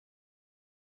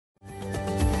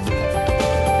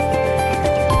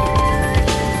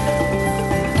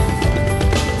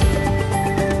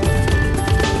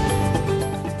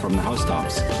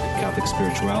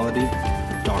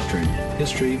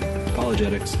history,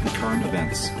 apologetics, and current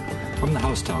events. From the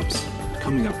housetops,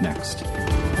 coming up next.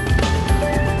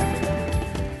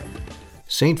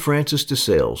 St. Francis de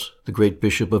Sales, the great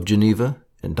Bishop of Geneva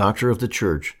and Doctor of the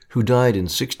Church, who died in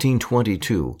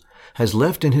 1622, has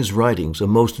left in his writings a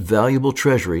most valuable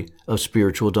treasury of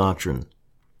spiritual doctrine.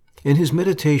 In his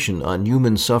meditation on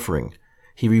human suffering,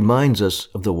 he reminds us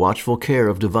of the watchful care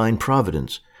of divine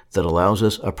providence that allows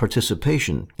us a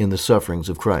participation in the sufferings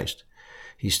of Christ.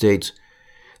 He states,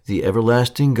 "The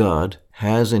everlasting God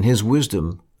has in his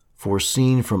wisdom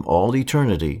foreseen from all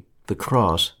eternity the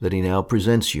cross that he now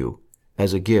presents you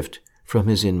as a gift from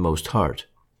his inmost heart.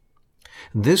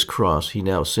 This cross he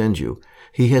now sends you,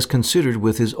 he has considered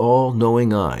with his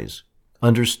all-knowing eyes,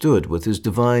 understood with his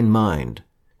divine mind,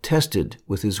 tested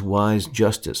with his wise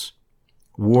justice,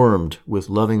 warmed with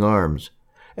loving arms,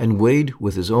 and weighed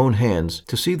with his own hands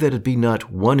to see that it be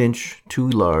not 1 inch too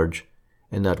large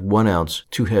and not 1 ounce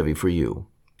too heavy for you.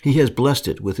 He has blessed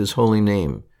it with his holy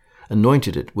name,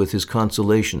 anointed it with his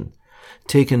consolation,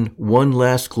 taken one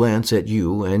last glance at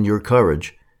you and your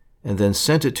courage, and then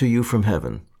sent it to you from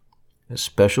heaven, a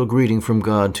special greeting from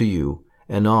God to you,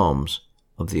 an alms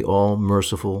of the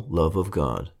all-merciful love of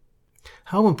God."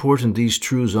 How important these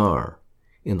truths are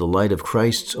in the light of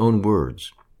Christ's own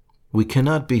words. We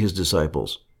cannot be his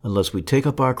disciples unless we take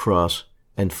up our cross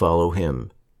and follow him.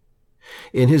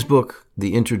 In his book,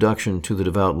 The Introduction to the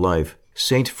Devout Life,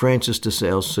 St. Francis de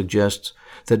Sales suggests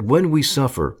that when we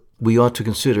suffer, we ought to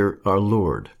consider our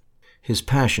Lord, his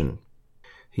passion.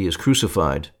 He is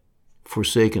crucified,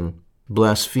 forsaken,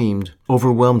 blasphemed,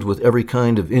 overwhelmed with every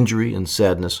kind of injury and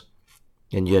sadness,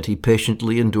 and yet he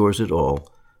patiently endures it all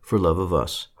for love of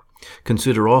us.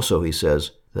 Consider also, he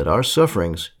says, that our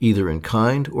sufferings, either in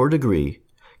kind or degree,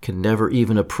 can never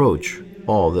even approach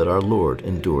all that our Lord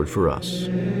endured for us.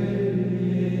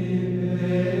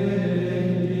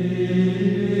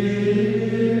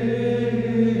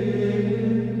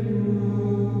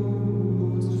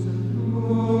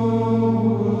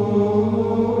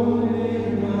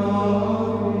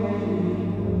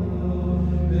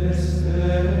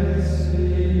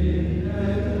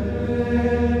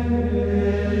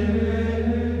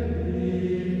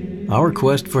 Our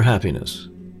quest for happiness.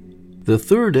 The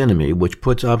third enemy which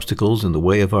puts obstacles in the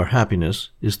way of our happiness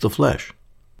is the flesh.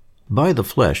 By the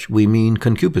flesh we mean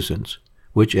concupiscence,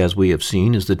 which, as we have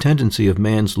seen, is the tendency of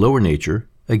man's lower nature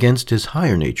against his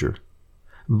higher nature,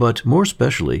 but more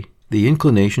specially the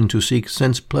inclination to seek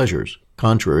sense pleasures,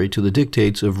 contrary to the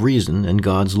dictates of reason and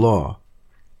God's law.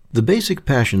 The basic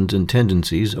passions and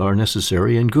tendencies are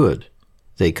necessary and good.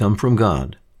 They come from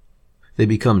God. They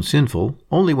become sinful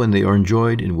only when they are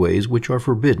enjoyed in ways which are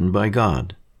forbidden by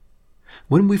God.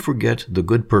 When we forget the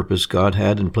good purpose God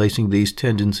had in placing these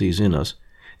tendencies in us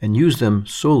and use them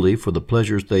solely for the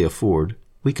pleasures they afford,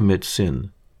 we commit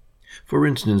sin. For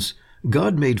instance,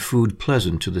 God made food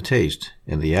pleasant to the taste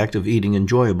and the act of eating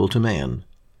enjoyable to man.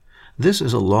 This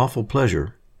is a lawful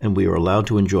pleasure, and we are allowed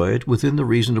to enjoy it within the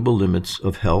reasonable limits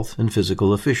of health and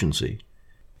physical efficiency.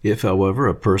 If, however,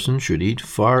 a person should eat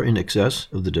far in excess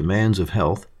of the demands of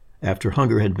health, after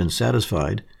hunger had been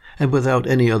satisfied, and without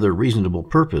any other reasonable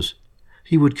purpose,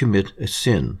 he would commit a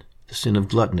sin, the sin of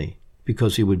gluttony,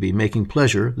 because he would be making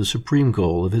pleasure the supreme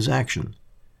goal of his action.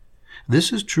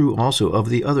 This is true also of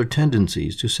the other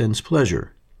tendencies to sense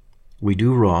pleasure. We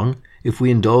do wrong if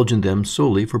we indulge in them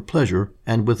solely for pleasure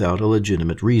and without a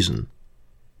legitimate reason.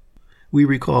 We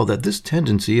recall that this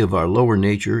tendency of our lower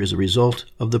nature is a result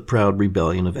of the proud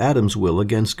rebellion of Adam's will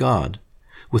against God,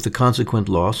 with the consequent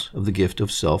loss of the gift of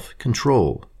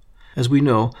self-control. As we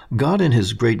know, God in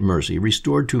his great mercy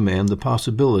restored to man the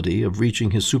possibility of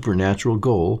reaching his supernatural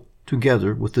goal,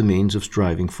 together with the means of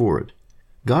striving for it.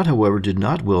 God, however, did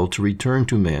not will to return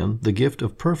to man the gift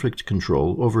of perfect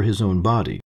control over his own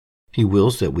body. He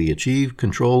wills that we achieve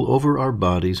control over our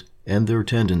bodies and their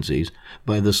tendencies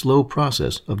by the slow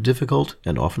process of difficult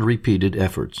and often repeated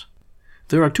efforts.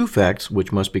 There are two facts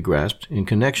which must be grasped in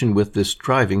connection with this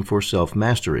striving for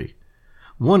self-mastery.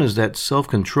 One is that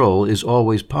self-control is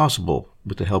always possible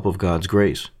with the help of God's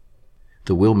grace.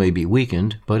 The will may be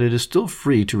weakened, but it is still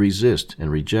free to resist and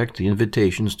reject the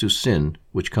invitations to sin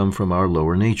which come from our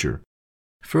lower nature.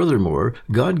 Furthermore,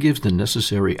 God gives the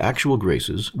necessary actual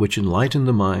graces which enlighten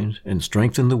the mind and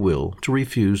strengthen the will to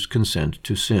refuse consent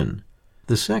to sin.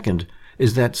 The second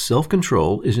is that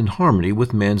self-control is in harmony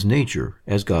with man's nature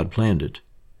as God planned it.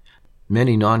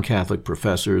 Many non-Catholic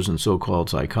professors and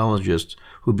so-called psychologists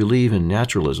who believe in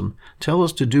naturalism tell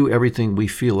us to do everything we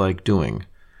feel like doing,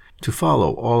 to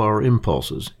follow all our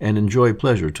impulses and enjoy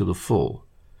pleasure to the full.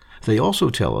 They also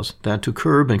tell us that to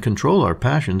curb and control our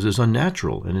passions is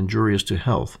unnatural and injurious to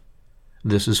health.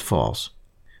 This is false.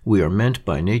 We are meant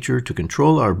by nature to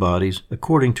control our bodies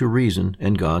according to reason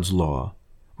and God's law.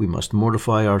 We must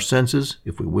mortify our senses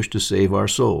if we wish to save our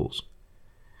souls.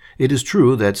 It is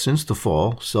true that since the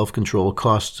fall, self-control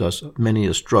costs us many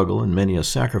a struggle and many a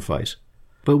sacrifice,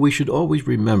 but we should always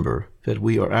remember that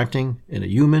we are acting in a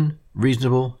human,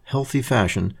 reasonable, healthy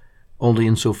fashion only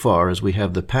insofar as we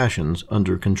have the passions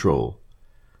under control.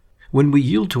 When we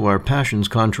yield to our passions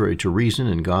contrary to reason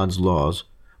and God's laws,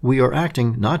 we are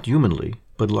acting not humanly,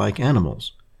 but like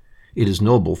animals. It is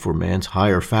noble for man's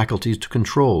higher faculties to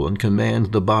control and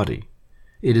command the body.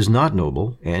 It is not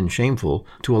noble and shameful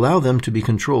to allow them to be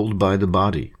controlled by the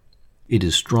body. It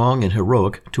is strong and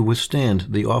heroic to withstand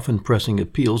the often pressing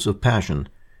appeals of passion.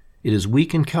 It is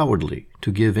weak and cowardly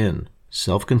to give in.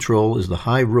 Self-control is the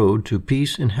high road to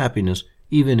peace and happiness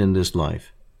even in this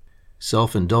life.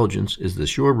 Self-indulgence is the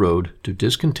sure road to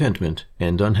discontentment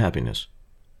and unhappiness.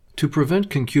 To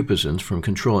prevent concupiscence from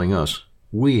controlling us,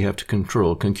 we have to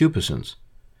control concupiscence.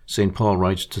 St. Paul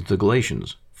writes to the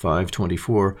Galatians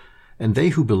 5:24, "And they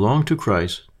who belong to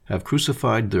Christ have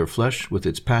crucified their flesh with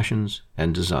its passions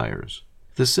and desires."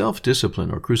 The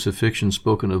self-discipline or crucifixion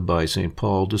spoken of by St.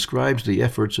 Paul describes the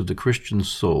efforts of the Christian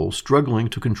soul struggling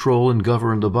to control and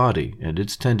govern the body and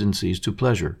its tendencies to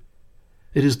pleasure.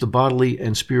 It is the bodily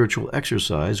and spiritual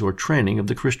exercise or training of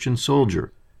the Christian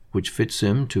soldier, which fits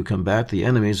him to combat the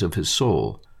enemies of his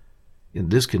soul. In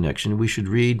this connection we should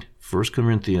read 1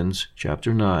 Corinthians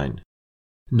chapter 9.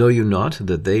 "Know you not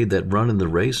that they that run in the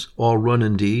race all run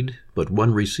indeed, but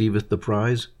one receiveth the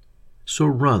prize? So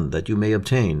run that you may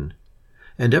obtain.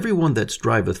 And every one that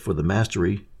striveth for the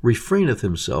mastery refraineth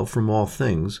himself from all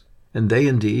things, and they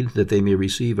indeed that they may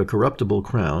receive a corruptible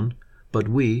crown, but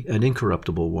we an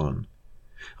incorruptible one.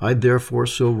 I therefore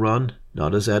so run,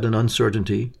 not as at an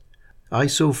uncertainty. I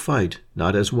so fight,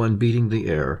 not as one beating the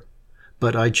air,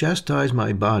 but I chastise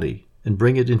my body, and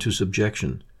bring it into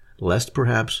subjection, lest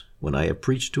perhaps, when I have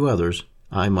preached to others,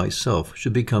 I myself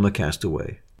should become a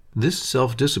castaway." This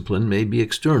self-discipline may be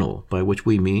external, by which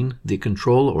we mean the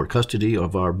control or custody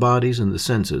of our bodies and the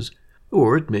senses,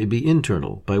 or it may be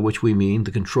internal, by which we mean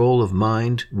the control of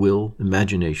mind, will,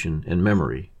 imagination, and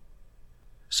memory.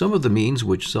 Some of the means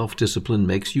which self-discipline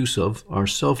makes use of are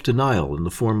self-denial in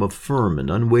the form of firm and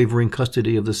unwavering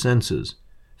custody of the senses,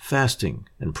 fasting,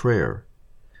 and prayer.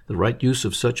 The right use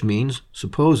of such means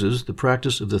supposes the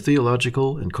practice of the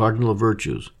theological and cardinal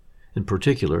virtues, in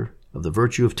particular of the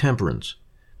virtue of temperance,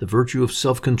 the virtue of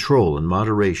self-control and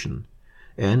moderation,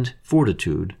 and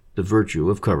fortitude, the virtue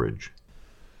of courage.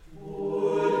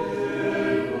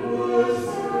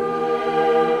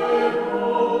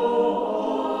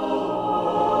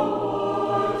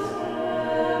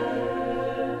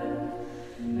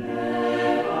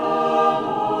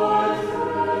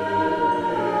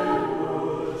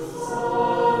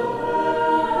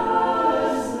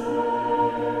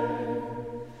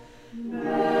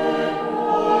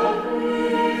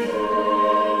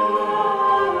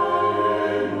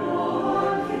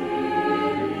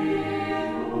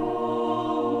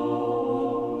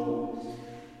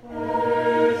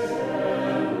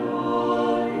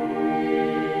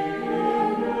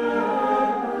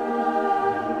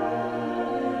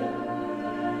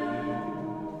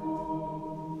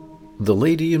 The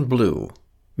Lady in Blue,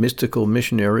 Mystical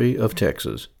Missionary of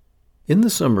Texas. In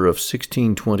the summer of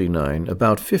 1629,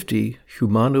 about 50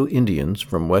 Jumano Indians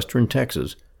from western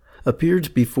Texas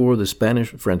appeared before the Spanish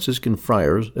Franciscan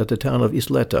friars at the town of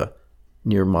Isleta,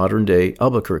 near modern-day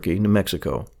Albuquerque, New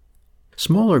Mexico.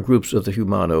 Smaller groups of the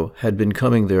Jumano had been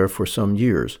coming there for some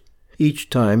years, each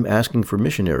time asking for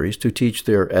missionaries to teach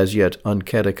their as yet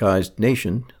uncatechized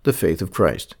nation the faith of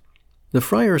Christ. The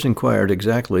friars inquired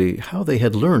exactly how they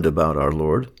had learned about our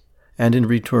Lord, and in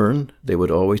return they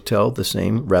would always tell the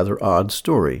same rather odd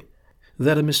story,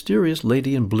 that a mysterious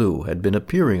lady in blue had been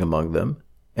appearing among them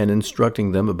and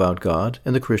instructing them about God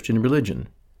and the Christian religion.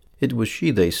 It was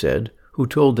she, they said, who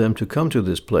told them to come to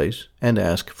this place and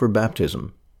ask for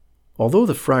baptism. Although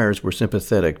the friars were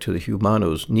sympathetic to the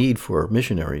Jumano's need for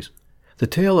missionaries, the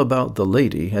tale about the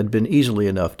lady had been easily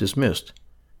enough dismissed.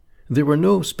 There were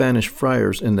no Spanish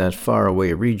friars in that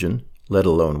faraway region, let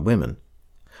alone women.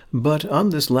 But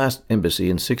on this last embassy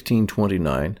in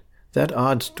 1629, that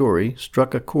odd story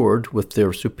struck a chord with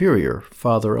their superior,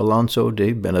 Father Alonso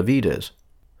de Benavides,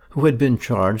 who had been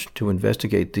charged to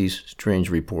investigate these strange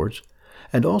reports,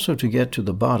 and also to get to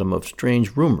the bottom of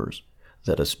strange rumors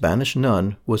that a Spanish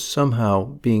nun was somehow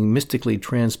being mystically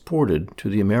transported to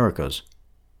the Americas.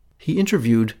 He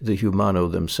interviewed the Jumano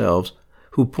themselves,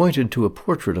 who pointed to a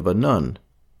portrait of a nun,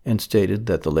 and stated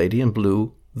that the lady in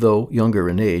blue, though younger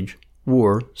in age,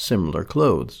 wore similar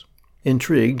clothes.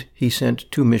 Intrigued, he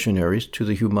sent 2 missionaries to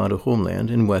the Jumada homeland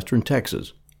in western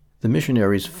Texas. The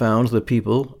missionaries found the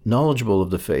people knowledgeable of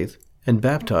the faith and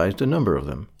baptized a number of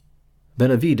them.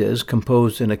 Benavides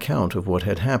composed an account of what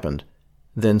had happened,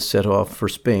 then set off for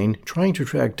Spain trying to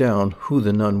track down who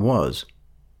the nun was.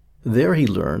 There he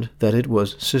learned that it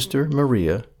was Sister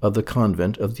Maria of the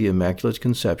Convent of the Immaculate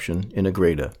Conception in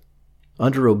Agreda.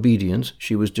 Under obedience,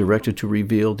 she was directed to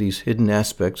reveal these hidden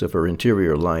aspects of her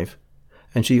interior life,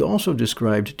 and she also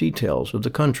described details of the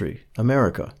country,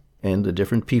 America, and the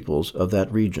different peoples of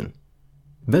that region.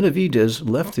 Benavides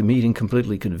left the meeting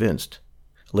completely convinced.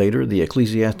 Later, the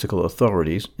ecclesiastical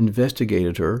authorities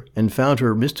investigated her and found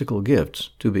her mystical gifts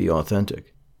to be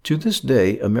authentic. To this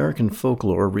day, American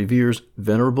folklore reveres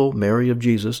Venerable Mary of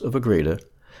Jesus of Agreda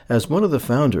as one of the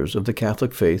founders of the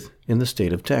Catholic faith in the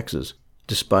state of Texas,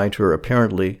 despite her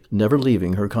apparently never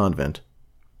leaving her convent.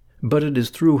 But it is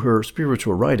through her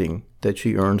spiritual writing that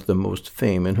she earned the most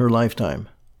fame in her lifetime.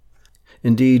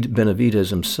 Indeed,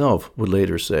 Benavides himself would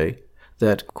later say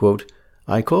that, quote,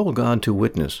 "I call God to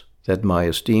witness that my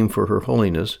esteem for her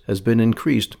holiness has been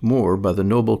increased more by the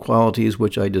noble qualities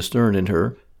which I discern in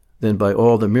her than by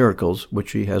all the miracles which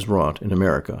she has wrought in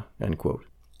America." End quote.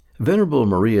 Venerable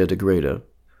Maria de Agreda,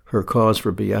 her cause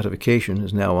for beatification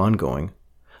is now ongoing,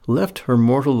 left her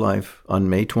mortal life on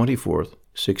May 24,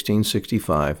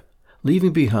 1665,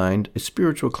 leaving behind a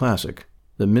spiritual classic,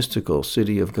 the mystical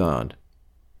City of God.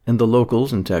 And the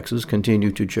locals in Texas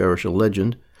continue to cherish a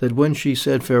legend that when she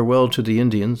said farewell to the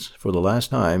Indians for the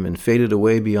last time and faded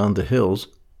away beyond the hills,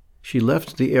 she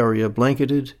left the area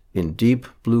blanketed in deep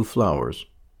blue flowers,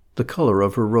 the color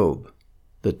of her robe,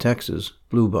 the Texas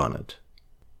bluebonnet.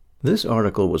 This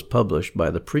article was published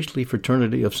by the Priestly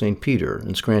Fraternity of St. Peter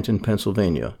in Scranton,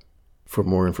 Pennsylvania. For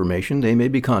more information, they may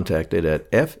be contacted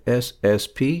at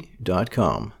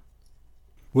fssp.com.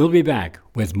 We'll be back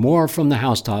with more from the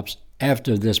Housetops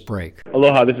after this break.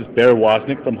 Aloha, this is Bear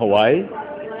Wozniak from Hawaii.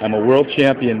 I'm a world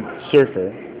champion surfer,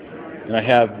 and I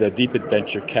have the Deep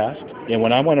Adventure cast. And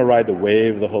when I want to ride the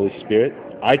wave of the Holy Spirit,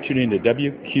 I tune into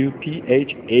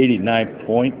WQPH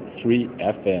 89.3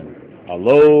 FM.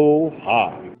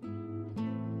 Aloha.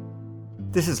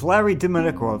 This is Larry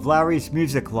Domenico of Larry's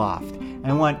Music Loft, and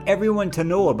I want everyone to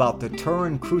know about the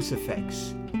Turin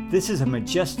Crucifix. This is a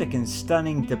majestic and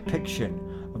stunning depiction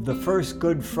of the first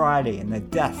Good Friday and the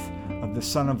death of the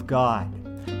Son of God.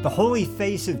 The holy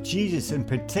face of Jesus in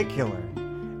particular,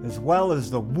 as well as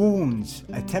the wounds,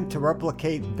 attempt to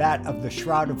replicate that of the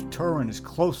Shroud of Turin as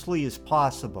closely as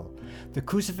possible. The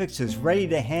crucifix is ready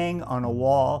to hang on a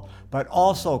wall, but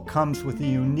also comes with a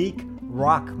unique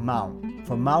rock mount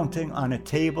for mounting on a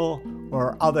table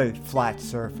or other flat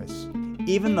surface.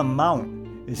 Even the mount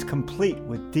is complete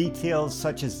with details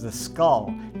such as the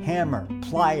skull, hammer,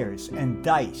 pliers, and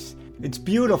dice. It's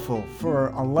beautiful for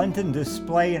a Lenten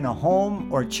display in a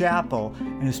home or chapel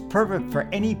and is perfect for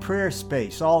any prayer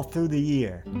space all through the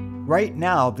year. Right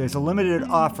now, there's a limited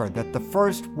offer that the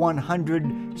first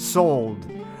 100 sold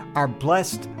are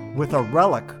blessed with a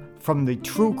relic from the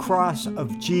true cross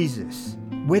of Jesus.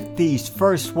 With these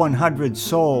first 100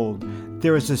 sold,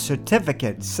 there is a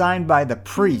certificate signed by the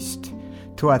priest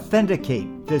to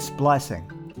authenticate this blessing.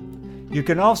 You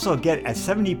can also get a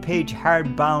 70-page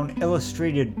hardbound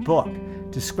illustrated book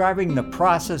describing the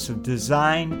process of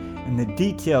design and the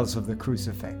details of the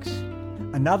crucifix.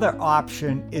 Another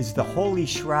option is the Holy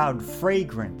Shroud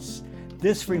fragrance.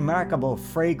 This remarkable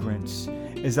fragrance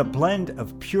is a blend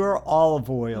of pure olive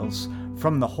oils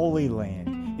from the Holy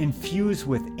Land, infused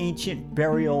with ancient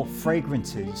burial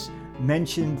fragrances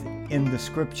mentioned in the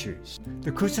scriptures.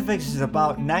 The crucifix is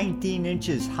about 19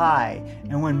 inches high,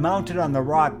 and when mounted on the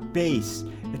rock base,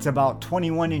 it's about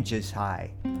 21 inches high.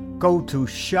 Go to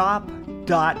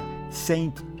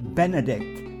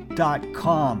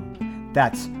shop.saintbenedict.com.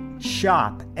 That's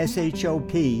shop,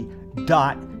 S-H-O-P,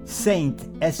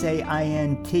 .saint,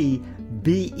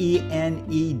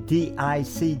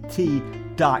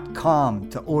 SAINTBENEDICT.com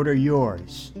to order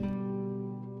yours.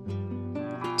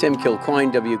 Tim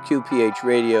Kilcoyne, WQPH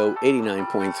Radio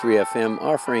 89.3 FM,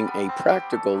 offering a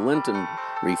practical Lenten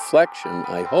reflection,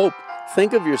 I hope.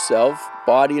 Think of yourself,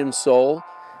 body and soul.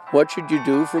 What should you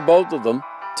do for both of them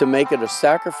to make it a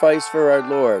sacrifice for our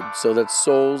Lord so that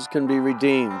souls can be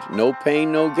redeemed? No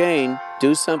pain, no gain.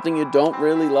 Do something you don't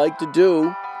really like to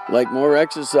do, like more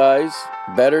exercise,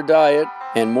 better diet,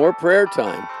 and more prayer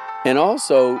time. And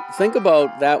also, think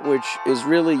about that which is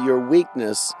really your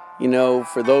weakness. You know,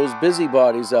 for those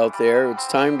busybodies out there, it's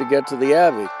time to get to the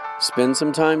Abbey. Spend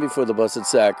some time before the Blessed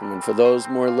Sacrament. For those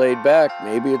more laid back,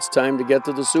 maybe it's time to get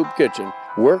to the soup kitchen.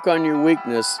 Work on your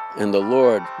weakness, and the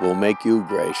Lord will make you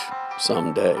great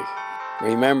someday.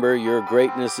 Remember, your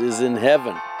greatness is in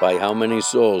heaven by how many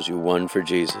souls you won for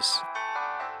Jesus.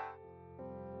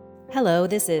 Hello,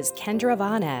 this is Kendra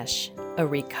Von Esch, a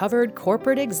recovered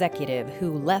corporate executive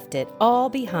who left it all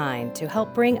behind to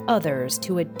help bring others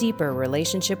to a deeper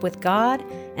relationship with God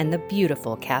and the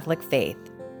beautiful Catholic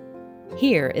faith.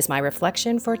 Here is my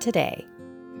reflection for today.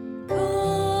 Come,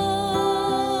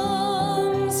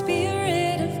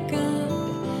 Spirit of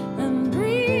God, and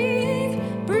breathe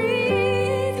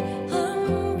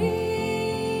on me.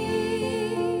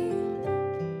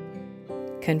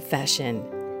 Confession.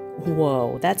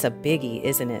 Whoa, that's a biggie,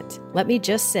 isn't it? Let me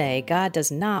just say, God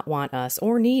does not want us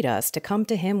or need us to come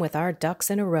to Him with our ducks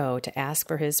in a row to ask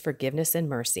for His forgiveness and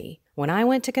mercy. When I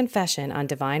went to confession on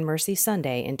Divine Mercy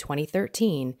Sunday in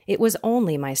 2013, it was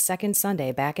only my second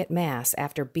Sunday back at Mass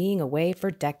after being away for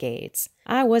decades.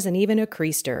 I wasn't even a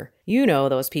creaster. You know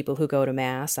those people who go to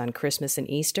Mass on Christmas and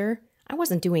Easter? I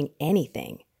wasn't doing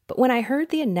anything. But when I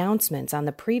heard the announcements on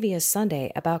the previous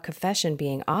Sunday about confession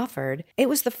being offered, it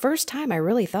was the first time I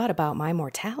really thought about my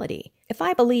mortality. If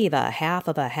I believe a half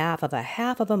of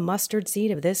a mustard seed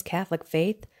of this Catholic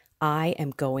faith, I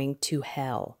am going to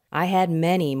hell. I had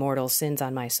many mortal sins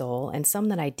on my soul, and some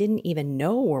that I didn't even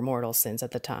know were mortal sins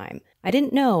at the time. I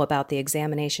didn't know about the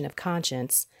examination of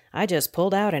conscience. I just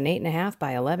pulled out an 8.5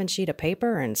 by 11 sheet of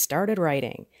paper and started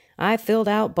writing. I filled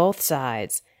out both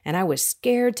sides, and I was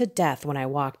scared to death when I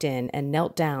walked in and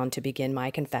knelt down to begin my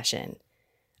confession.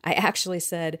 I actually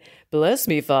said, "Bless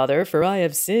me, Father, for I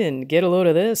have sinned. Get a load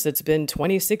of this. It's been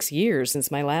 26 years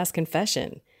since my last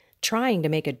confession," trying to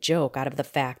make a joke out of the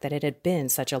fact that it had been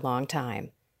such a long time.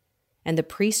 And the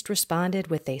priest responded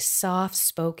with a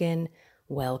soft-spoken,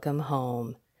 "Welcome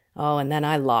home." Oh, and then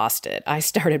I lost it. I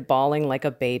started bawling like a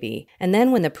baby. And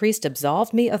then when the priest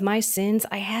absolved me of my sins,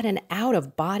 I had an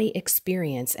out-of-body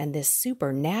experience, and this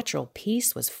supernatural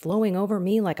peace was flowing over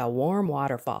me like a warm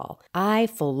waterfall. I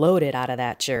floated out of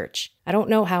that church. I don't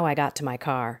know how I got to my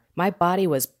car. My body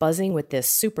was buzzing with this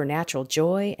supernatural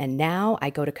joy, and now I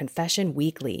go to confession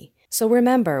weekly. So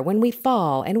remember, when we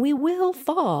fall, and we will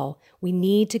fall, we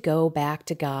need to go back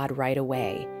to God right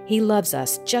away. He loves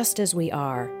us just as we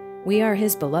are. We are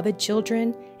His beloved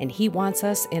children, and He wants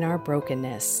us in our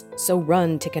brokenness. So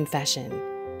run to confession.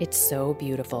 It's so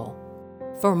beautiful.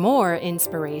 For more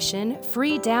inspiration,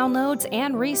 free downloads,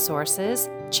 and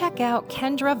resources, check out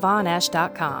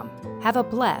KendraVonEsch.com. Have a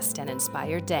blessed and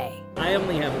inspired day. I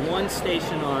only have one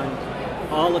station on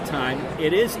all the time.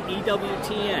 It is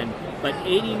EWTN, but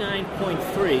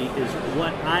 89.3 is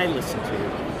what I listen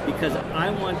to because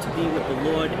I want to be with the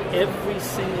Lord every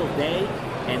single day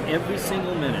and every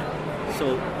single minute.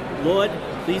 So, Lord,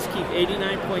 please keep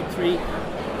 89.3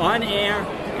 on air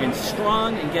and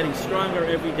strong and getting stronger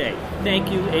every day.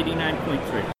 Thank you,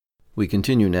 89.3. We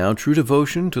continue now True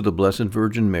Devotion to the Blessed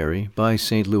Virgin Mary by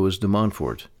St. Louis de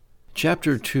Montfort.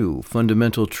 Chapter 2,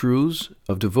 Fundamental Truths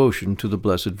of Devotion to the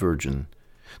Blessed Virgin.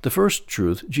 The first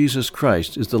truth, Jesus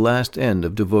Christ is the last end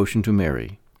of devotion to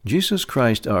Mary. Jesus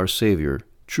Christ, our Savior,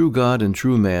 true God and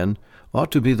true man, ought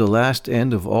to be the last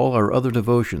end of all our other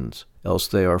devotions, else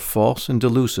they are false and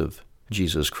delusive.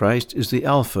 Jesus Christ is the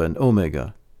Alpha and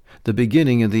Omega, the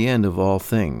beginning and the end of all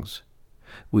things.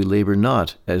 We labor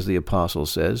not, as the Apostle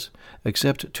says,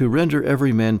 except to render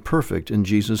every man perfect in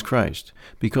Jesus Christ,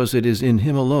 because it is in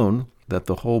Him alone that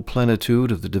the whole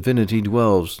plenitude of the divinity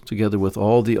dwells, together with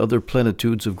all the other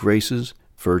plenitudes of graces,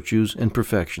 virtues, and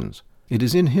perfections. It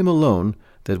is in Him alone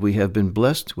that we have been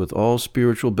blessed with all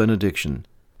spiritual benediction,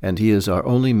 and He is our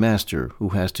only Master who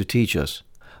has to teach us,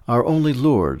 our only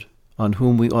Lord on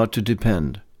whom we ought to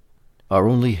depend, our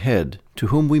only Head to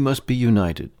whom we must be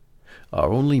united,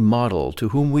 our only model to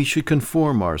whom we should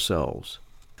conform ourselves,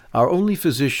 our only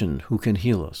physician who can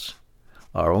heal us,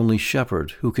 our only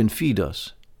shepherd who can feed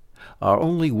us, our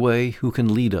only way who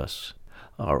can lead us,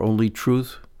 our only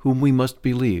truth whom we must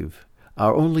believe,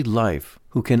 our only life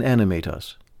who can animate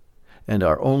us, and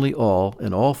our only all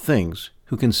in all things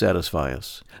who can satisfy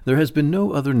us. There has been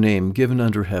no other name given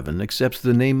under heaven except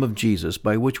the name of Jesus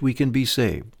by which we can be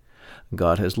saved.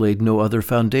 God has laid no other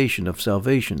foundation of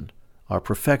salvation, our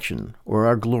perfection, or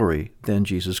our glory than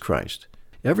Jesus Christ.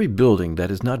 Every building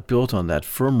that is not built on that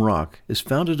firm rock is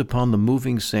founded upon the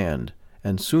moving sand,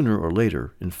 and sooner or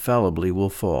later infallibly will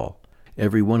fall.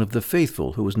 Every one of the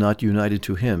faithful who is not united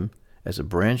to Him, as a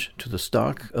branch to the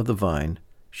stalk of the vine,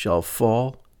 shall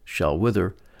fall, shall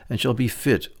wither, and shall be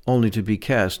fit only to be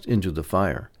cast into the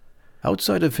fire.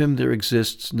 Outside of Him there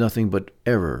exists nothing but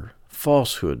error,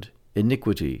 falsehood,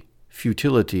 iniquity,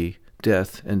 futility,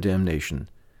 death, and damnation.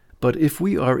 But if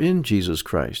we are in Jesus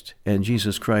Christ, and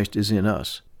Jesus Christ is in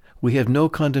us, we have no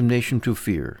condemnation to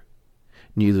fear.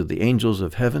 Neither the angels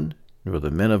of heaven, nor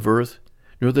the men of earth,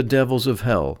 nor the devils of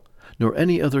hell, nor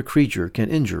any other creature can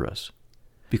injure us,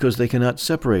 because they cannot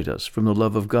separate us from the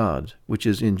love of God, which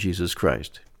is in Jesus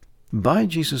Christ. By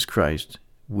Jesus Christ,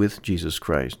 with Jesus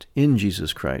Christ, in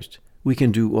Jesus Christ, we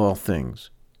can do all things.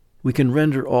 We can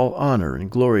render all honor and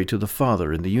glory to the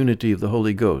Father in the unity of the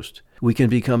Holy Ghost. We can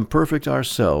become perfect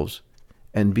ourselves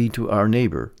and be to our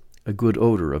neighbor a good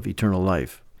odor of eternal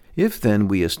life. If then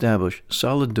we establish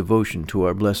solid devotion to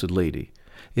our Blessed Lady,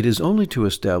 it is only to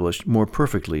establish more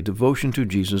perfectly devotion to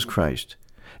Jesus Christ,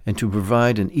 and to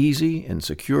provide an easy and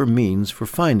secure means for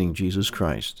finding Jesus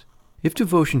Christ. If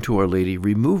devotion to Our Lady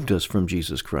removed us from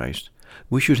Jesus Christ,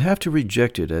 we should have to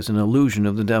reject it as an illusion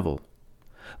of the devil.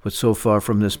 But so far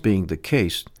from this being the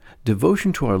case,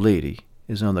 devotion to Our Lady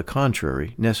is on the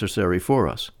contrary necessary for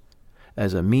us,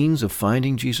 as a means of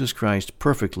finding Jesus Christ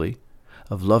perfectly,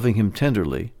 of loving Him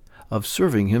tenderly, of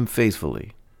serving Him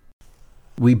faithfully.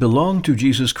 We belong to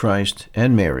Jesus Christ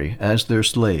and Mary as their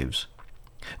slaves.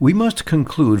 We must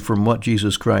conclude from what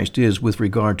Jesus Christ is with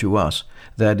regard to us,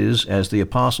 that is, as the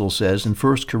Apostle says in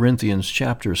 1 Corinthians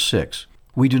chapter 6,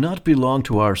 we do not belong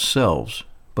to ourselves,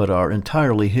 but are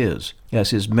entirely His,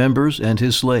 as His members and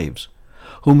His slaves,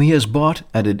 whom He has bought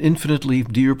at an infinitely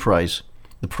dear price,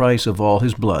 the price of all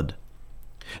His blood.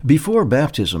 Before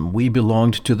baptism we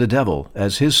belonged to the devil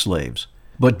as his slaves,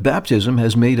 but baptism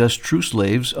has made us true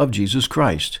slaves of Jesus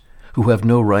Christ, who have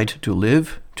no right to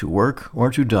live, to work, or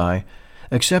to die,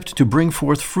 except to bring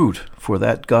forth fruit for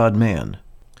that God-man,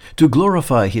 to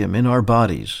glorify Him in our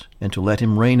bodies, and to let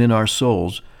Him reign in our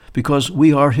souls, because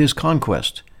we are His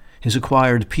conquest, His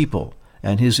acquired people,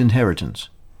 and His inheritance.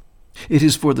 It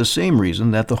is for the same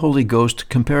reason that the Holy Ghost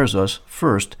compares us,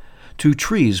 first, to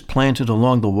trees planted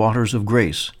along the waters of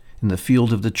grace in the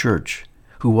field of the church,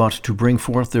 who ought to bring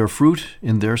forth their fruit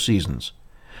in their seasons.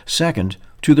 Second,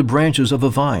 to the branches of a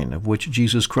vine, of which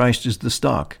Jesus Christ is the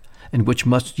stock, and which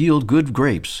must yield good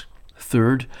grapes.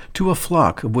 Third, to a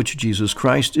flock of which Jesus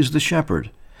Christ is the shepherd,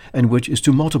 and which is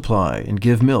to multiply and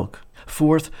give milk.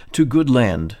 Fourth, to good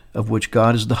land, of which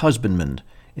God is the husbandman,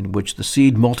 in which the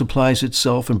seed multiplies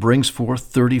itself and brings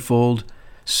forth 30-fold,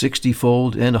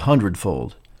 60-fold, and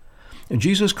 100-fold.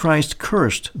 Jesus Christ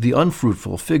cursed the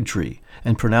unfruitful fig tree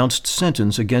and pronounced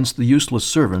sentence against the useless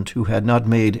servant who had not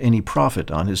made any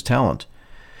profit on his talent.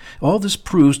 All this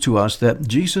proves to us that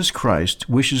Jesus Christ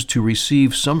wishes to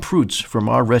receive some fruits from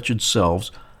our wretched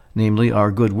selves, namely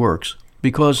our good works,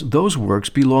 because those works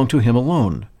belong to Him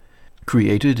alone,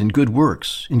 created in good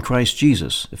works in Christ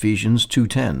Jesus, Ephesians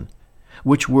 2:10,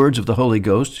 which words of the Holy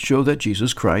Ghost show that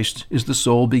Jesus Christ is the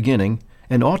sole beginning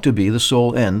and ought to be the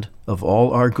sole end of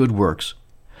all our good works,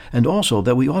 and also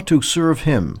that we ought to serve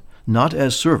Him, not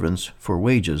as servants for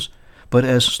wages, but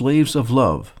as slaves of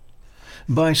love.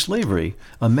 By slavery,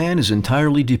 a man is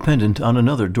entirely dependent on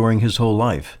another during his whole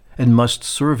life, and must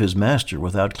serve his master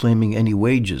without claiming any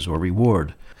wages or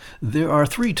reward. There are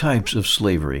three types of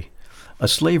slavery: a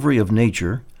slavery of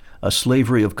nature, a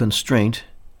slavery of constraint,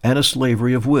 and a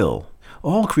slavery of will.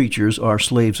 All creatures are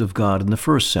slaves of God in the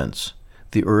first sense.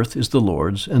 The earth is the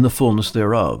Lord's, and the fullness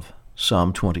thereof.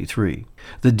 Psalm 23.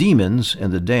 The demons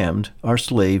and the damned are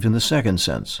slaves in the second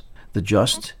sense, the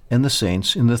just and the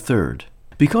saints in the third.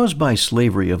 Because by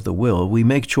slavery of the will we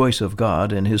make choice of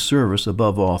God and His service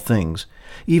above all things,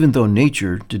 even though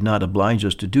nature did not oblige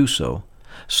us to do so,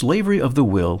 slavery of the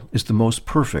will is the most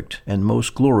perfect and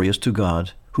most glorious to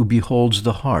God, who beholds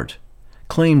the heart,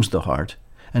 claims the heart,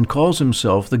 and calls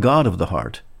Himself the God of the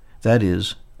heart, that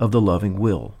is, of the loving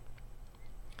will.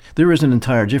 There is an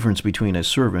entire difference between a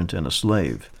servant and a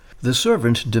slave. The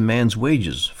servant demands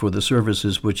wages for the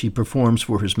services which he performs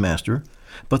for his master,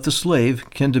 but the slave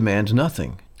can demand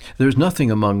nothing. There is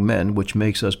nothing among men which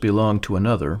makes us belong to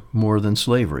another more than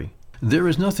slavery. There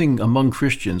is nothing among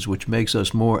Christians which makes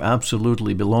us more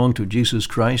absolutely belong to Jesus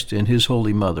Christ and His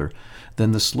Holy Mother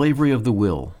than the slavery of the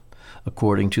will,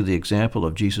 according to the example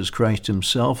of Jesus Christ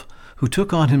Himself, who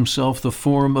took on Himself the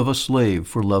form of a slave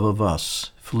for love of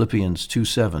us, Philippians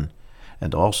 2:7,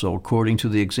 and also according to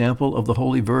the example of the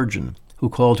Holy Virgin, who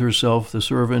called herself the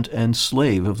servant and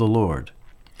slave of the Lord.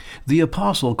 The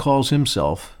apostle calls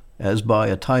himself, as by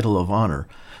a title of honor,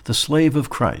 the slave of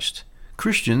Christ.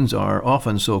 Christians are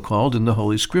often so called in the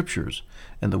Holy Scriptures,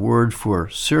 and the word for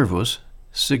servus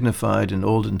signified in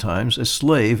olden times a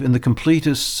slave in the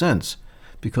completest sense,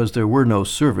 because there were no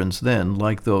servants then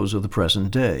like those of the present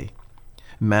day.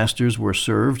 Masters were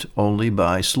served only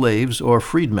by slaves or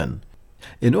freedmen.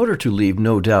 In order to leave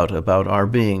no doubt about our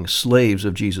being slaves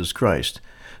of Jesus Christ,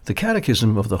 the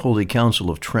Catechism of the Holy Council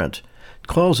of Trent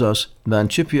calls us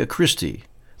Mancipia Christi,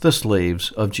 the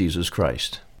slaves of Jesus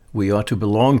Christ. We ought to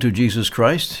belong to Jesus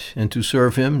Christ and to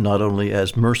serve him not only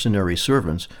as mercenary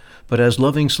servants, but as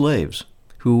loving slaves,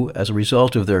 who, as a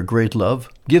result of their great love,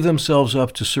 give themselves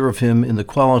up to serve him in the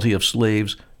quality of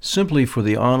slaves simply for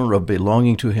the honor of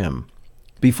belonging to him.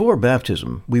 Before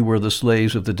baptism, we were the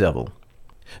slaves of the devil.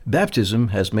 Baptism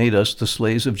has made us the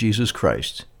slaves of Jesus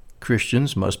Christ.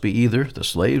 Christians must be either the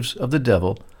slaves of the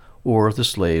devil or the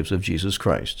slaves of Jesus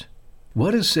Christ.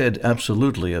 What is said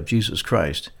absolutely of Jesus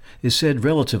Christ is said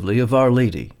relatively of Our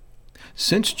Lady.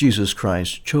 Since Jesus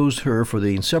Christ chose her for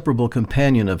the inseparable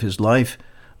companion of his life,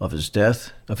 of his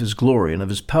death, of his glory, and of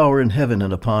his power in heaven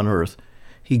and upon earth,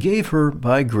 he gave her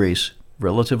by grace,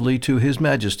 relatively to his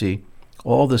majesty,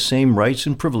 all the same rights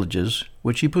and privileges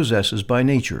which he possesses by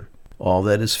nature. All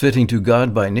that is fitting to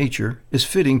God by nature is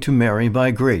fitting to Mary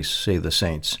by grace, say the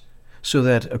saints, so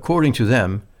that, according to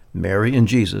them, Mary and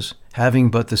Jesus, having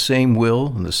but the same will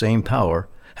and the same power,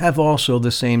 have also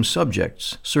the same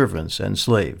subjects, servants, and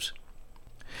slaves.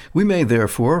 We may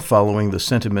therefore, following the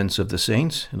sentiments of the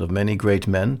saints and of many great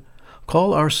men,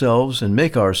 call ourselves and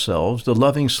make ourselves the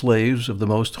loving slaves of the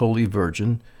Most Holy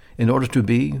Virgin, in order to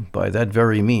be, by that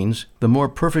very means, the more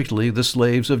perfectly the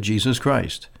slaves of Jesus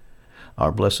Christ.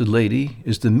 Our Blessed Lady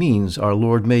is the means our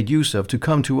Lord made use of to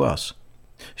come to us.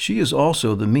 She is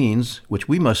also the means which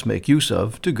we must make use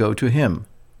of to go to him.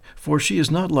 For she is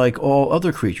not like all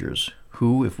other creatures,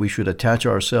 who, if we should attach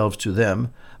ourselves to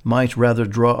them, might rather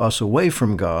draw us away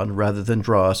from God rather than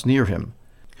draw us near him.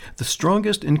 The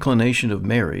strongest inclination of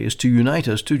Mary is to unite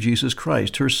us to Jesus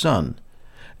Christ, her Son,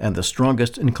 and the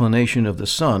strongest inclination of the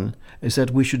Son is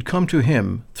that we should come to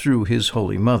him through his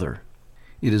Holy Mother.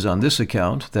 It is on this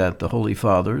account that the Holy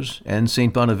Fathers, and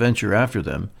St. Bonaventure after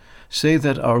them, say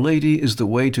that Our Lady is the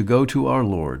way to go to our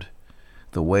Lord.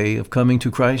 The way of coming to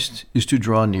Christ is to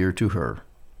draw near to her.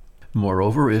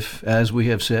 Moreover, if, as we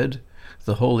have said,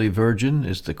 the Holy Virgin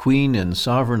is the Queen and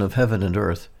Sovereign of heaven and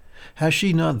earth, has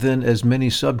she not then as many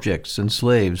subjects and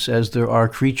slaves as there are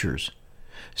creatures?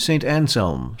 St.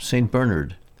 Anselm, St.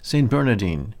 Bernard, St.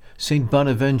 Bernardine, St.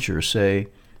 Bonaventure say,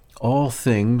 all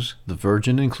things, the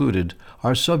Virgin included,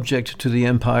 are subject to the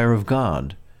empire of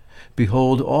God.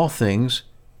 Behold, all things,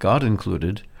 God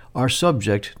included, are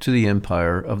subject to the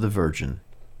empire of the Virgin.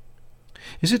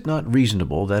 Is it not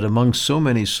reasonable that among so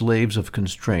many slaves of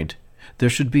constraint there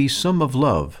should be some of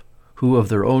love, who of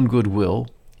their own good will,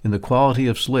 in the quality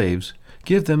of slaves,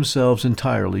 give themselves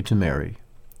entirely to Mary?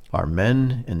 Are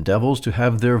men and devils to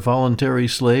have their voluntary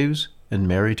slaves, and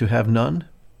Mary to have none?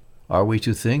 Are we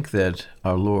to think that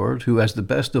our Lord, who as the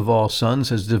best of all sons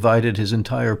has divided his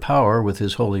entire power with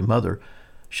his Holy Mother,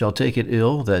 shall take it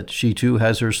ill that she too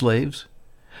has her slaves?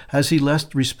 Has he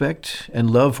less respect and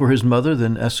love for his mother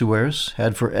than Ahasuerus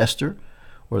had for Esther,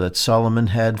 or that Solomon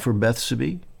had for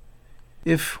Bethsabee?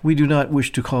 If we do not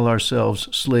wish to call ourselves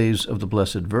slaves of the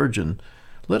Blessed Virgin,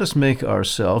 let us make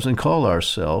ourselves and call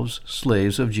ourselves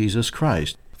slaves of Jesus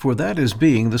Christ, for that is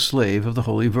being the slave of the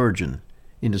Holy Virgin,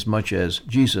 inasmuch as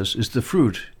Jesus is the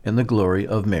fruit and the glory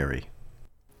of Mary.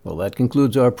 Well, that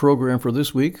concludes our program for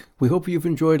this week. We hope you've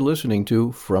enjoyed listening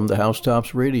to From the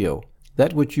Housetops Radio.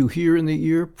 That which you hear in the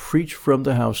ear, preach from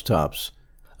the housetops.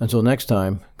 Until next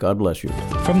time, God bless you.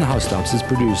 From the Housetops is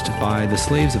produced by the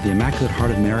Slaves of the Immaculate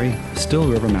Heart of Mary, Still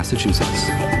River,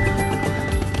 Massachusetts.